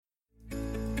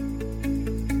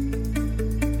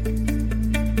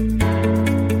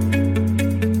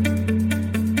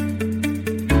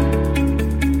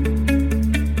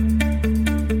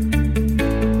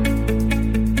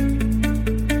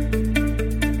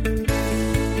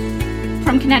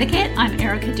From Connecticut, I'm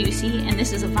Erica Ducey, and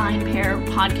this is a VinePair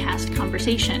podcast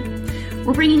conversation.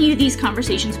 We're bringing you these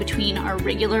conversations between our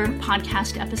regular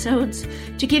podcast episodes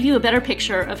to give you a better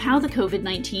picture of how the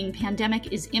COVID-19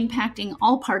 pandemic is impacting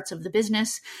all parts of the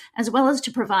business, as well as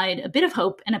to provide a bit of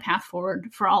hope and a path forward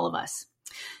for all of us.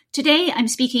 Today, I'm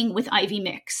speaking with Ivy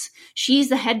Mix. She's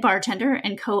the head bartender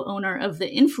and co-owner of the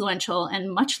influential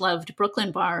and much-loved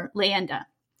Brooklyn bar, Leyenda.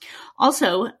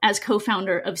 Also, as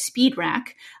co-founder of Speed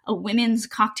Rack, a women's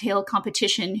cocktail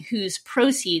competition whose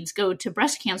proceeds go to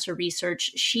breast cancer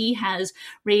research, she has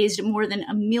raised more than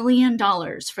 $1 million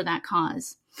for that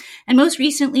cause. And most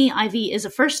recently, Ivy is a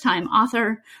first-time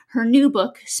author. Her new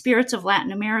book, Spirits of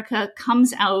Latin America,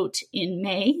 comes out in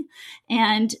May.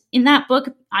 And in that book,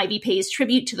 Ivy pays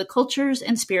tribute to the cultures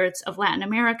and spirits of Latin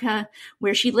America,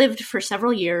 where she lived for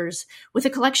several years, with a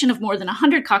collection of more than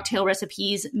 100 cocktail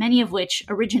recipes, many of which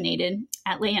originated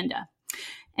at Leyenda.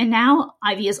 And now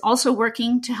Ivy is also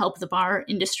working to help the bar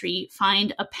industry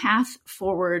find a path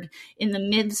forward in the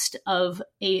midst of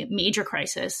a major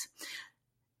crisis.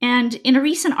 And in a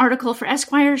recent article for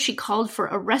Esquire, she called for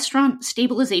a restaurant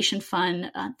stabilization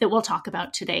fund that we'll talk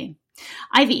about today.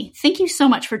 Ivy, thank you so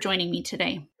much for joining me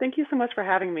today. Thank you so much for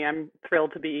having me. I'm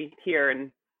thrilled to be here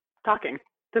and talking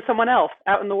to someone else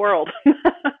out in the world.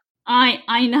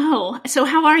 I know. So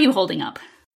how are you holding up?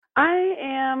 I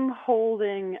am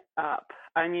holding up.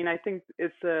 I mean, I think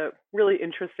it's a really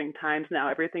interesting times now.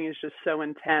 Everything is just so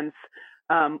intense,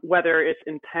 whether it's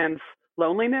intense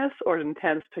loneliness or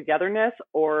intense togetherness,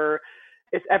 or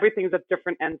it's everything's at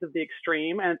different ends of the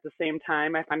extreme. And at the same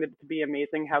time, I find it to be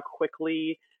amazing how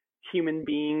quickly human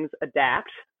beings adapt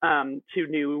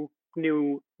to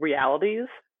new realities.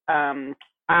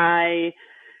 I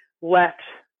left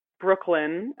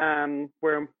Brooklyn,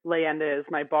 where Leyenda is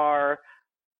my bar,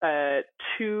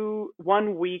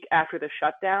 1 week after the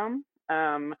shutdown,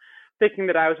 thinking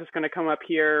that I was just going to come up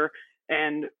here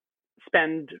and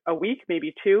spend a week,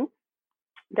 maybe two.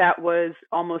 That was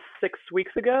almost 6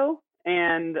 weeks ago.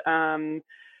 And,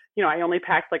 I only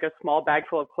packed like a small bag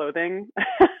full of clothing.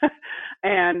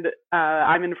 And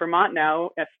I'm in Vermont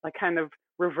now. It's like kind of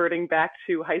reverting back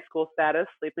to high school status,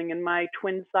 sleeping in my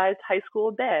twin-sized high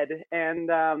school bed and,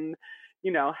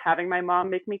 having my mom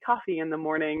make me coffee in the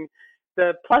morning.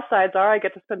 The plus sides are I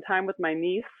get to spend time with my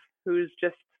niece, who's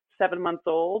just 7 months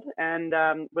old, and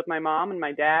with my mom and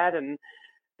my dad. And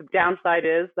the downside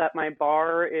is that my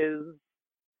bar is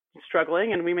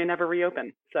struggling and we may never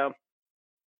reopen. So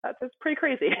that's pretty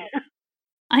crazy.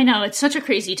 I know, it's such a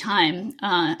crazy time.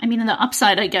 On the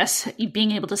upside, I guess,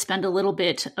 being able to spend a little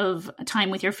bit of time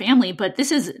with your family, but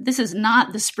this is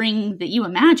not the spring that you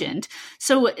imagined.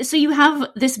 So you have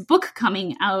this book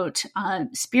coming out,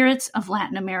 Spirits of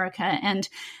Latin America, and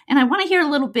I want to hear a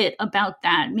little bit about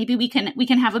that. Maybe we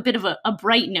can have a bit of a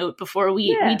bright note before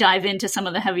we dive into some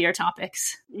of the heavier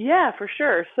topics. Yeah, for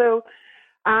sure. So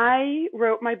I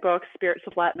wrote my book, Spirits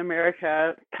of Latin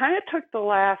America, kind of took the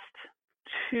last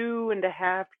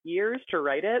 2.5 years to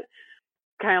write it,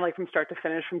 kind of like from start to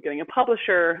finish, from getting a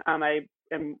publisher. I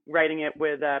am publishing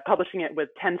it with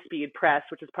 10 Speed Press,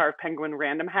 which is part of Penguin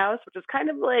Random House, which is kind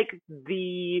of like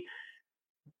the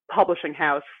publishing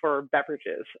house for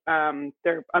beverages.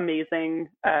 They're amazing.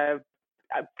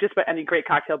 Just about any great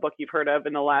cocktail book you've heard of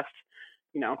in the last,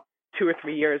 2 or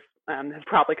 3 years has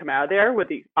probably come out of there,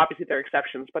 obviously there are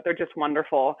exceptions, but they're just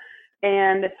wonderful.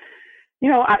 And,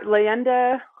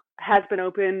 Leyenda has been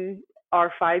open.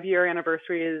 Our 5-year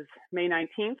anniversary is May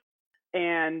 19th.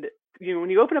 And, when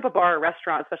you open up a bar or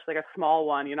restaurant, especially like a small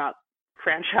one, you're not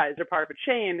franchised or part of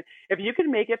a chain. If you can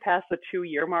make it past the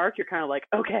 2-year mark, you're kind of like,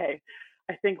 okay,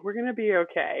 I think we're going to be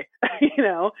okay.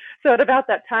 So at about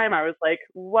that time, I was like,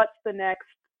 what's the next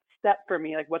step for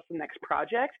me? Like, what's the next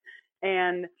project?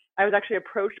 And I was actually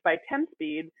approached by 10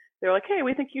 Speed. They were like, hey,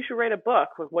 we think you should write a book.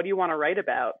 What do you want to write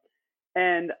about?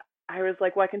 And I was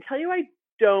like, well, I can tell you I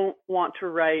don't want to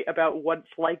write about what it's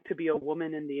like to be a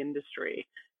woman in the industry.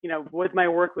 With my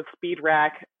work with Speed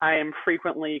Rack, I am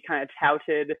frequently kind of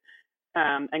touted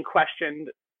and questioned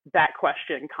that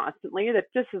question constantly. That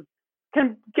just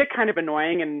can get kind of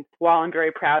annoying. And while I'm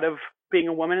very proud of being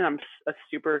a woman and I'm a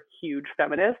super huge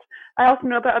feminist, I also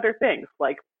know about other things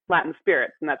like Latin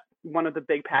spirits, and that's one of the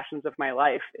big passions of my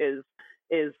life is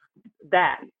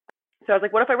that. So I was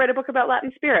like, what if I write a book about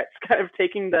Latin spirits, kind of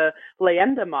taking the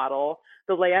Leyenda model.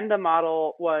 The Leyenda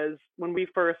model was when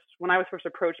I was first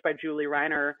approached by Julie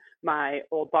Reiner, my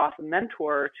old boss and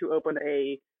mentor, to open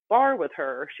a bar with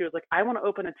her. She was like, I want to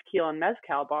open a tequila and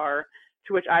mezcal bar,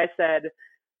 to which I said,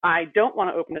 I don't want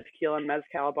to open a tequila and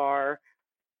mezcal bar.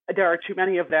 There are too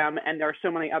many of them, and there are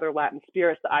so many other Latin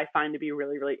spirits that I find to be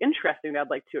really, really interesting that I'd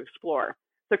like to explore.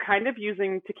 So kind of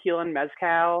using tequila and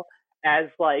mezcal as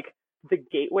like the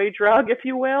gateway drug, if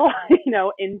you will,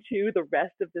 into the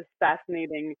rest of this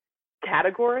fascinating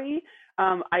category.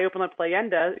 I opened up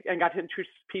Leyenda and got to introduce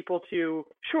people to,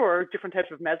 sure, different types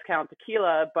of mezcal and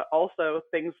tequila, but also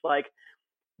things like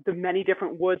the many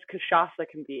different woods cachaça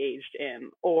can be aged in,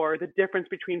 or the difference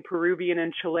between Peruvian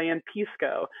and Chilean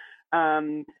pisco,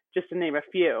 just to name a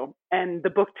few. And the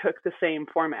book took the same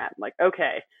format. Like,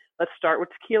 okay, let's start with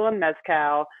tequila and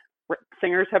mezcal.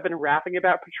 Singers have been rapping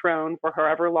about Patron for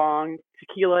however long.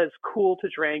 Tequila is cool to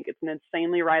drink. It's an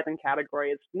insanely rising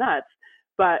category. It's nuts.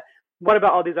 But what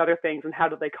about all these other things, and how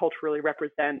do they culturally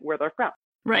represent where they're from?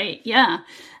 Right. Yeah.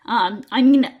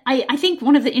 I think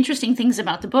one of the interesting things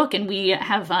about the book, and we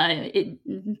have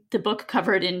the book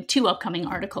covered in 2 upcoming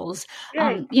articles.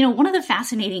 One of the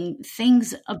fascinating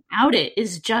things about it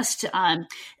is just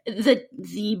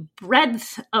the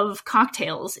breadth of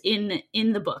cocktails in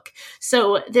the book.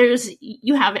 So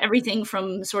you have everything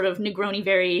from sort of Negroni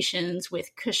variations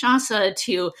with cachaça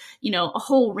to a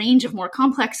whole range of more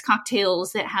complex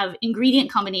cocktails that have ingredient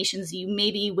combinations you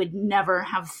maybe would never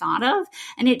have thought of.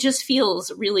 And it just feels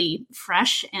really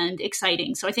fresh and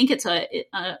exciting. So I think it's a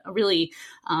really,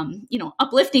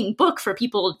 uplifting book for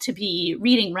people to be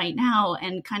reading right now,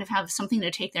 and kind of have something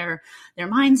to take their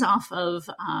minds off of,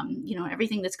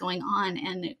 everything that's going on,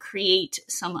 and create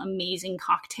some amazing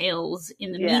cocktails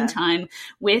in the meantime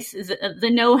with the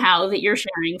know-how that you're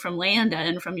sharing from Leyenda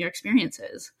and from your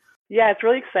experiences. Yeah, it's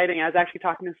really exciting. I was actually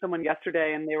talking to someone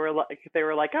yesterday, and they were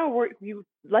like, "Oh, you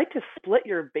like to split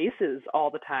your bases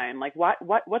all the time. Like,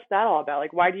 what's that all about?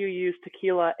 Like, why do you use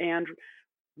tequila and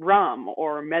rum,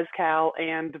 or mezcal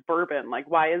and bourbon? Like,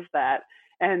 why is that?"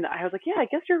 And I was like, "Yeah, I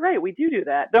guess you're right. We do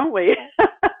that, don't we?"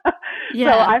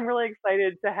 Yeah. So I'm really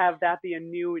excited to have that be a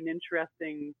new and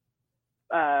interesting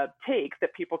take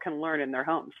that people can learn in their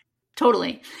homes.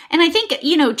 Totally. And I think,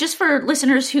 just for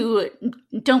listeners who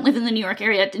don't live in the New York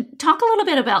area, talk a little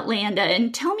bit about Leyenda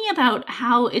and tell me about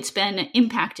how it's been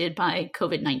impacted by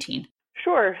COVID-19.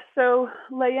 Sure. So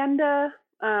Leyenda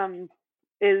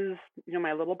is,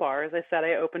 my little bar. As I said,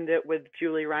 I opened it with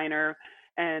Julie Reiner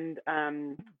and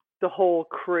the whole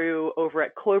crew over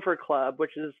at Clover Club,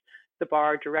 which is the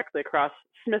bar directly across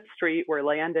Smith Street where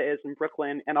Leyenda is in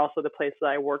Brooklyn, and also the place that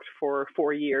I worked for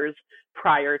 4 years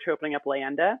prior to opening up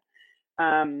Leyenda.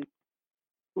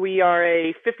 We are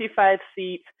a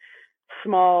 55-seat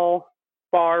small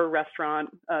bar restaurant.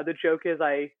 The joke is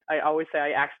I always say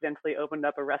I accidentally opened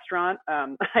up a restaurant.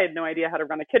 I had no idea how to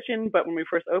run a kitchen, but when we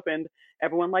first opened,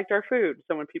 everyone liked our food.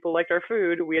 So when people liked our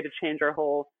food, we had to change our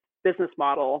whole business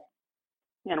model.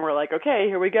 And we're like, okay,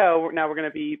 here we go. Now we're going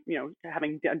to be,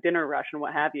 having a dinner rush and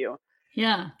what have you.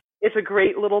 Yeah. It's a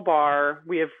great little bar.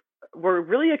 We're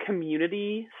really a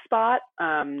community spot,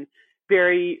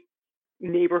 very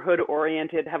neighborhood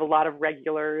oriented, have a lot of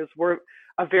regulars. We're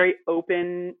a very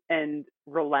open and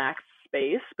relaxed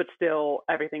space, but still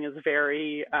everything is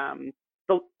very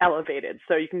elevated.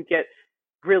 So you can get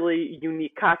really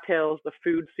unique cocktails, the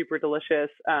food's super delicious,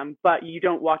 but you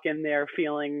don't walk in there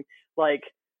feeling like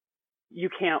you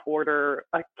can't order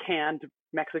a canned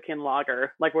Mexican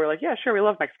lager. Like, we're like, yeah, sure, we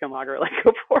love Mexican lager. Like,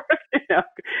 go for it,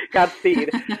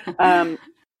 Godspeed.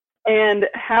 And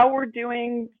how we're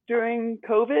doing during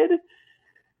COVID,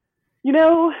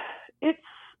 it's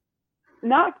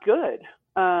not good.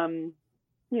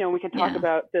 We can talk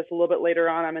about this a little bit later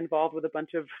on. I'm involved with a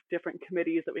bunch of different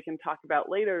committees that we can talk about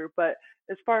later. But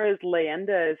as far as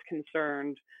Leyenda is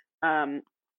concerned,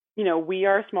 we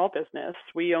are a small business.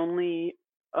 We only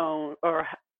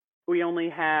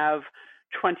have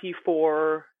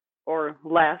 24 or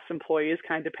less employees,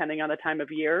 kind of depending on the time of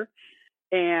year.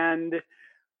 And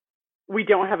we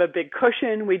don't have a big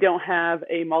cushion. We don't have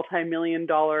a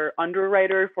multi-million-dollar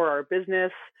underwriter for our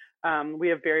business. We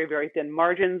have very, very thin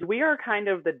margins. We are kind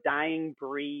of the dying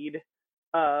breed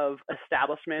of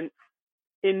establishment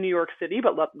in New York City,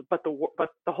 but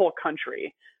the whole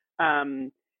country.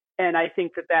 And I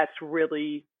think that that's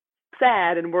really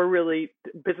sad. And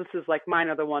businesses like mine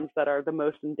are the ones that are the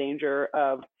most in danger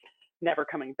of never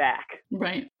coming back.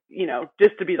 Right.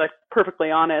 Just to be like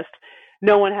perfectly honest,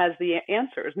 no one has the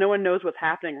answers. No one knows what's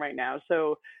happening right now.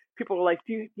 So people are like,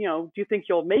 do you think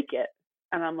you'll make it?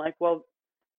 And I'm like, well,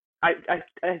 I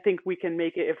think we can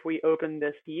make it if we open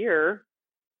this year.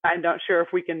 I'm not sure if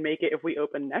we can make it if we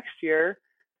open next year.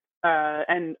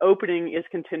 And opening is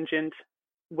contingent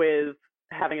with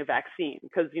having a vaccine.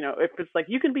 Because, if it's like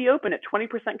you can be open at 20%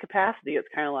 capacity, it's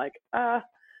kind of like,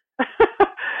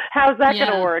 how's that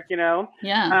going to work,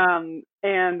 Yeah.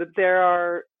 And there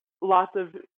are lots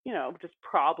of, just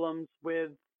problems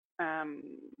with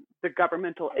the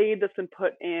governmental aid that's been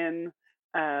put in.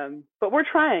 But we're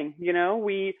trying,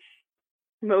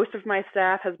 most of my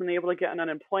staff has been able to get on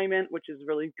unemployment, which is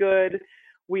really good.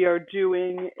 We are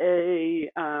doing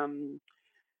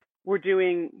we're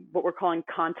doing what we're calling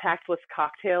contactless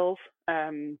cocktails,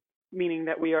 meaning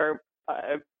that we are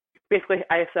basically,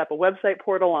 I set up a website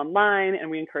portal online and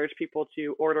we encourage people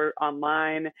to order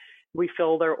online. We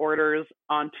fill their orders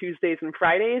on Tuesdays and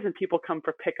Fridays, and people come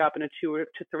for pickup in a 2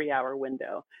 to 3 hour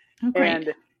window. Oh,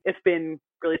 and it's been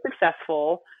really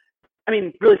successful. I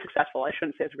mean, really successful. I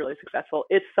shouldn't say it's really successful.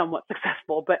 It's somewhat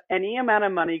successful, but any amount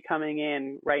of money coming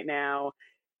in right now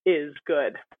is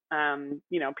good.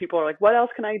 People are like, what else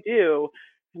can I do?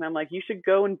 And I'm like, you should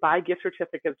go and buy gift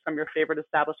certificates from your favorite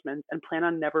establishments and plan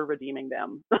on never redeeming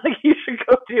them. Like, you should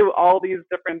go do all these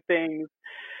different things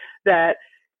that,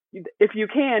 if you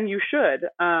can, you should,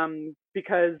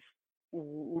 because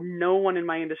no one in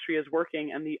my industry is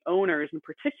working, and the owners in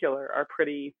particular are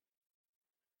pretty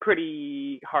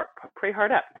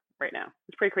hard up right now.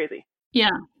 It's pretty crazy. Yeah,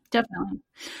 definitely.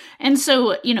 And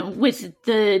so, with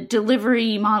the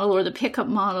delivery model or the pickup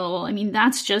model, I mean,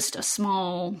 that's just a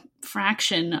small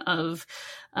fraction of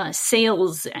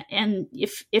sales. And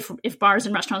if bars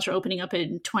and restaurants are opening up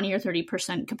at 20 or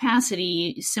 30%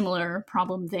 capacity, similar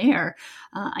problem there.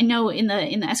 I know in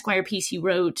the Esquire piece you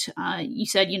wrote, you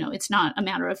said, it's not a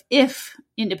matter of if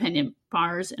independent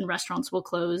bars and restaurants will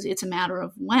close, it's a matter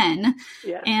of when.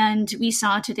 Yeah. And we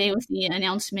saw today with the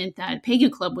announcement that Pegu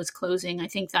Club was closing. I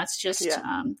think that's just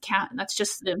that's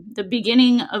just the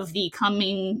beginning of the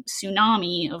coming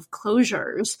tsunami of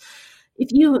closures.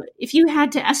 If you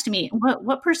had to estimate,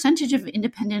 what percentage of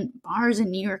independent bars in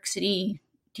New York City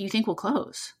do you think will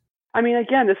close? I mean,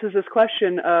 again, this is this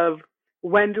question of,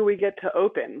 when do we get to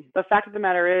open? The fact of the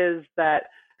matter is that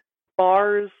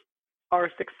bars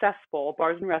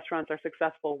and restaurants are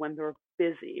successful when they're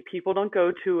busy. People don't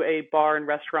go to a bar and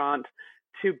restaurant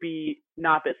to be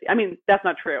not busy. I mean, that's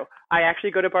not true. I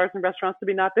actually go to bars and restaurants to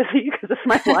be not busy because it's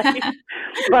my life.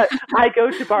 But I go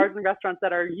to bars and restaurants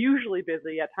that are usually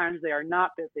busy. At times they are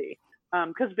not busy,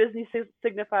 because busy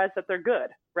signifies that they're good,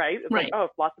 right? It's right. Like, oh,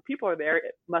 if lots of people are there,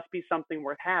 it must be something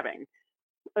worth having.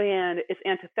 And it's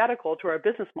antithetical to our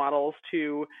business models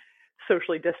to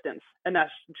socially distance, and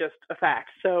that's just a fact.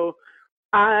 So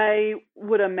I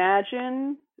would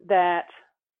imagine that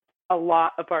a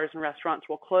lot of bars and restaurants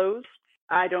will close.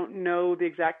 I don't know the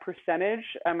exact percentage.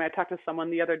 I talked to someone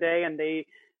the other day, and they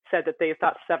said that they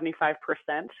thought 75%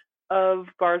 of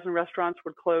bars and restaurants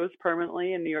would close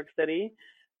permanently in New York City.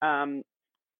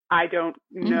 I don't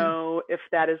know if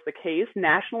that is the case.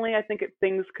 Nationally, I think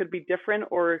things could be different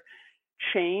or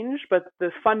change, but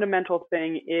the fundamental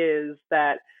thing is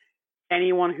that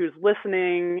anyone who's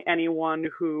listening, anyone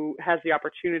who has the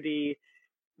opportunity,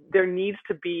 there needs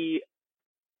to be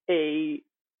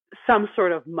some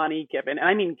sort of money given. And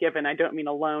I mean given, I don't mean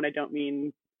a loan. I don't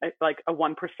mean like a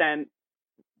 1%,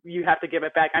 you have to give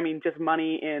it back. I mean just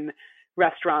money in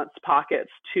restaurants' pockets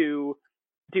to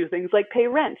do things like pay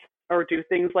rent, or do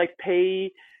things like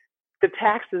pay the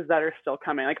taxes that are still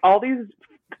coming. Like, all these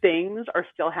things are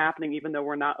still happening even though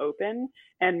we're not open.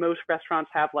 And most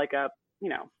restaurants have like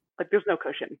there's no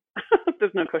cushion.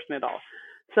 There's no cushion at all.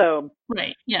 So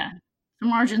right, yeah, the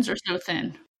margins are so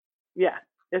thin. Yeah,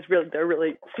 they're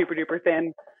really super duper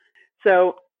thin.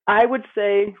 So I would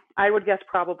guess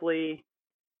probably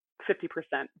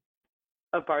 50%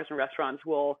 of bars and restaurants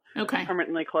will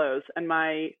permanently close. And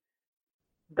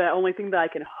the only thing that I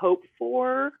can hope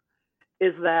for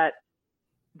is that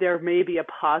there may be a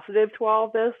positive to all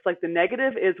of this. Like, the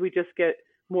negative is we just get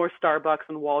more Starbucks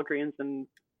and Walgreens and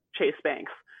Chase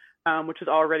Banks, which is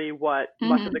already what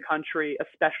much of the country,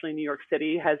 especially New York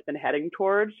City, has been heading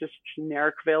towards, just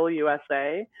genericville,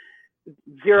 USA.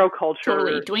 Zero culture.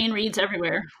 Totally. Dwayne Reed's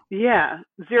everywhere. Yeah.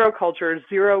 Zero culture,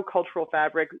 zero cultural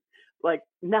fabric, like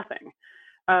nothing.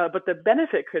 But the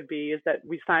benefit could be is that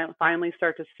we finally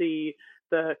start to see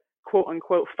the quote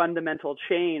unquote fundamental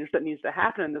change that needs to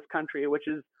happen in this country, which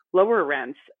is lower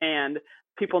rents and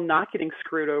people not getting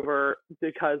screwed over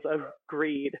because of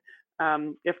greed.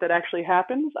 If that actually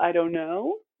happens, I don't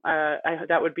know.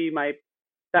 That would be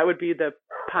the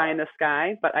pie in the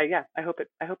sky. But I hope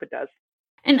it does.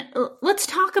 And let's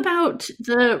talk about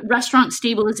the Restaurant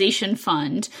Stabilization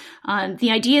Fund,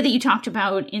 the idea that you talked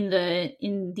about in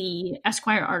the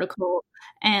Esquire article,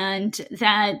 and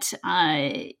that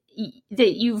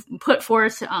you've put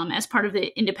forth as part of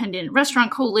the Independent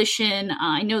Restaurant Coalition.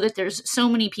 I know that there's so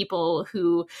many people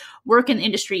who work in the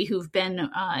industry who've been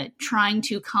trying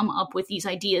to come up with these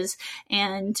ideas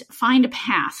and find a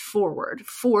path forward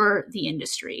for the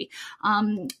industry.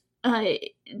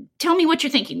 Tell me what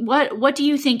you're thinking. What do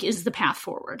you think is the path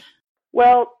forward?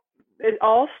 Well, it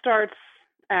all starts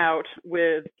out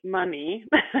with money.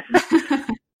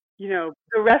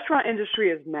 The restaurant industry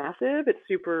is massive. It's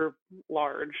super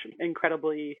large,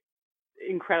 incredibly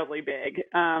big.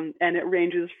 And it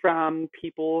ranges from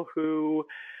people who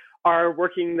are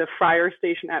working the fryer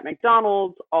station at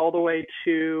McDonald's all the way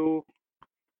to,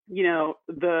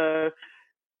 the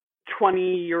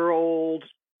 20-year-old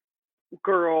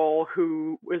girl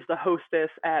who was the hostess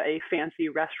at a fancy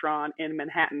restaurant in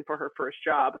Manhattan for her first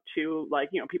job to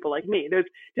people like me. There's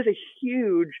just a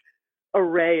huge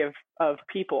array of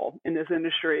people in this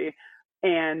industry.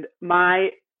 And I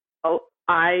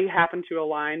happen to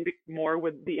align more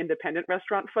with the independent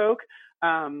restaurant folk,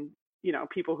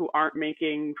 people who aren't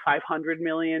making $500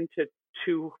 million to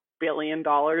 $2 billion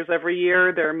every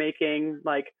year. They're making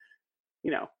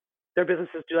their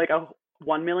businesses do a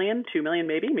 1 million, 2 million,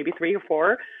 maybe 3 or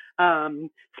 4,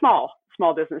 small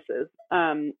businesses.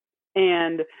 And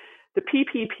the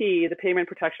PPP, the Payment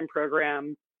Protection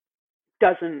Program,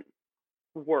 doesn't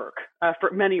work for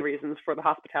many reasons for the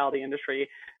hospitality industry.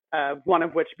 One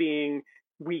of which being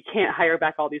we can't hire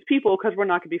back all these people because we're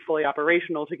not going to be fully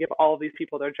operational to give all of these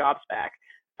people their jobs back.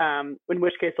 In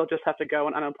which case they'll just have to go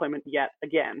on unemployment yet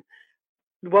again.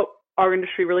 What our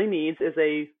industry really needs is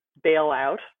a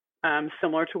bailout,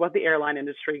 similar to what the airline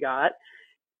industry got.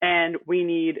 And we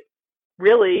need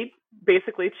really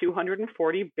basically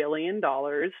 $240 billion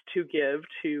to give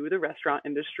to the restaurant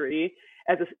industry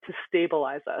to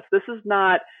stabilize us. This is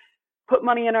not put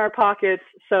money in our pockets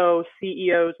so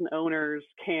CEOs and owners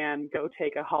can go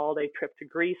take a holiday trip to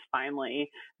Greece finally.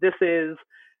 This is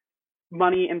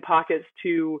money in pockets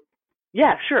to,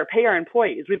 pay our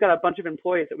employees. We've got a bunch of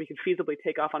employees that we could feasibly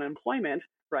take off unemployment,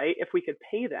 right, if we could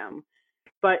pay them.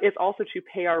 But it's also to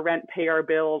pay our rent, pay our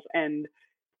bills, and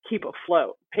keep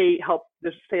afloat, help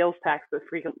the sales tax that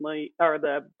frequently, or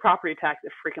the property tax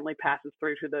that frequently passes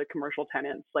through to the commercial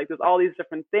tenants. There's all these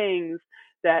different things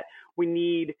that we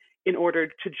need in order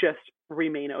to just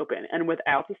remain open. And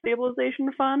without the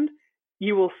stabilization fund,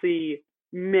 you will see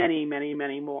many, many,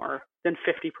 many more than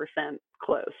 50%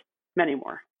 close, many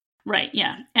more. Right,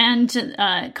 yeah.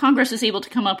 And Congress is able to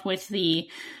come up with the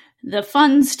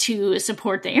funds to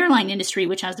support the airline industry,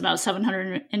 which has about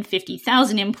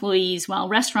 750,000 employees, while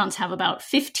restaurants have about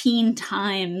 15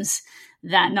 times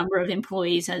that number of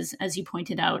employees, as you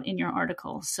pointed out in your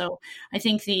article. So I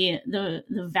think the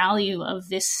value of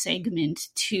this segment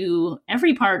to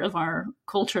every part of our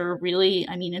culture, really,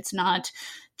 it's not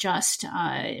just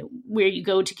where you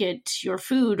go to get your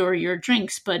food or your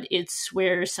drinks, but it's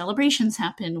where celebrations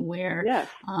happen, where, yes.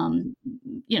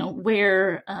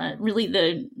 Where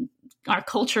really our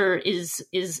culture is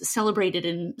celebrated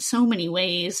in so many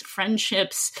ways,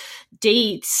 friendships,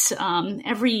 dates,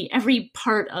 every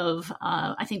part of,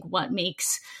 I think, what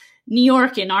makes New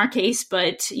York in our case,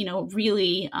 but,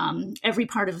 really every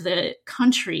part of the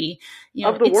country,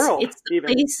 of the world, it's the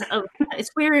place of, it's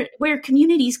where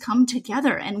communities come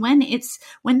together. And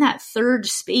when that third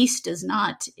space does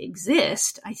not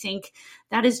exist, I think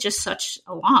that is just such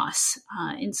a loss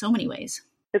in so many ways.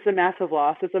 It's a massive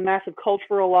loss. It's a massive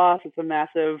cultural loss. It's a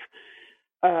massive,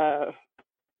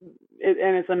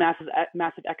 it's a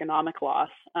massive economic loss.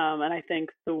 And I think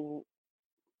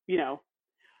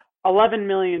 11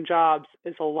 million jobs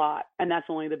is a lot, and that's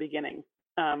only the beginning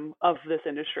of this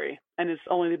industry. And it's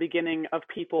only the beginning of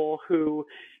people who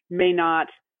may not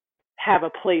have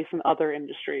a place in other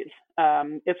industries.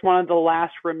 It's one of the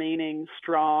last remaining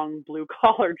strong blue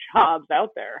collar jobs out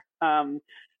there.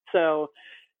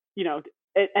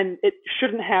 It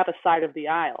shouldn't have a side of the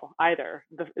aisle either.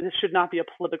 This should not be a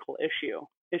political issue.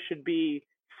 It should be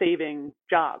saving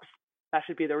jobs. That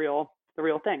should be the real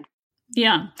thing.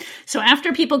 Yeah. So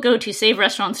after people go to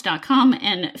saverestaurants.com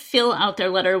and fill out their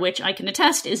letter, which I can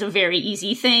attest is a very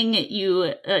easy thing,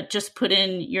 you just put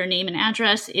in your name and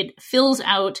address. It fills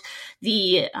out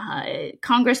the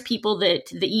Congress people that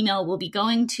the email will be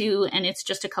going to, and it's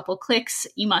just a couple clicks.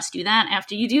 You must do that.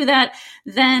 After you do that,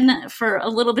 then for a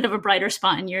little bit of a brighter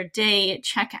spot in your day,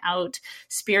 check out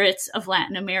Spirits of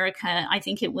Latin America. I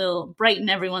think it will brighten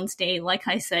everyone's day, like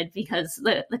I said, because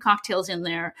the cocktails in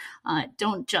there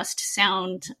don't just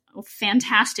sound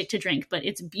fantastic to drink, but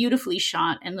it's beautifully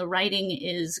shot and the writing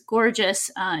is gorgeous.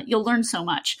 You'll learn so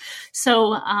much.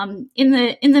 So in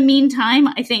the meantime,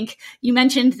 I think you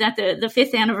mentioned that the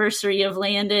 5th anniversary of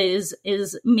Leyenda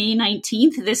is May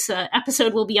 19th. This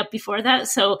episode will be up before that.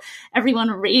 So everyone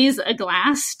raise a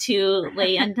glass to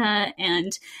Leyenda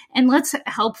and let's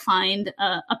help find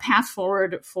a path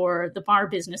forward for the bar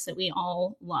business that we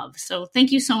all love. So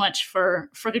thank you so much for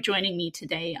joining me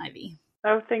today, Ivy.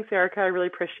 Oh, thanks, Erica. I really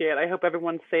appreciate it. I hope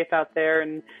everyone's safe out there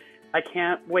and I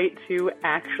can't wait to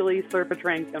actually serve a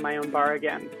drink in my own bar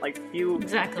again. Like you,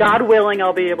 exactly. God willing,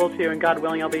 I'll be able to, and God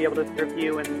willing, I'll be able to serve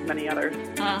you and many others.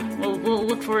 We'll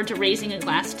look forward to raising a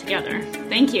glass together.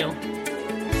 Thank you.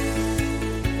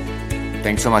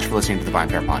 Thanks so much for listening to the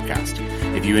VinePair Podcast.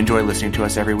 If you enjoy listening to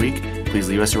us every week, please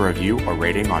leave us a review or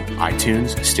rating on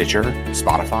iTunes, Stitcher,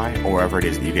 Spotify, or wherever it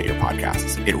is that you get your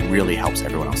podcasts. It really helps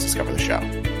everyone else discover the show.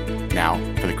 Now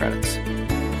for the credits.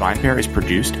 VinePair is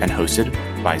produced and hosted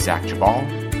by Zach Jabal,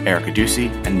 Erica Ducey,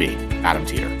 and me, Adam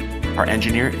Teeter. Our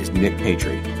engineer is Nick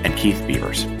Patry and Keith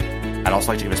Beavers. I'd also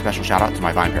like to give a special shout out to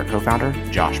my VinePair co-founder,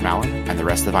 Josh Mallon, and the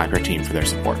rest of the VinePair team for their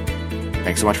support.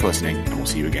 Thanks so much for listening, and we'll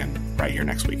see you again right here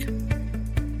next week.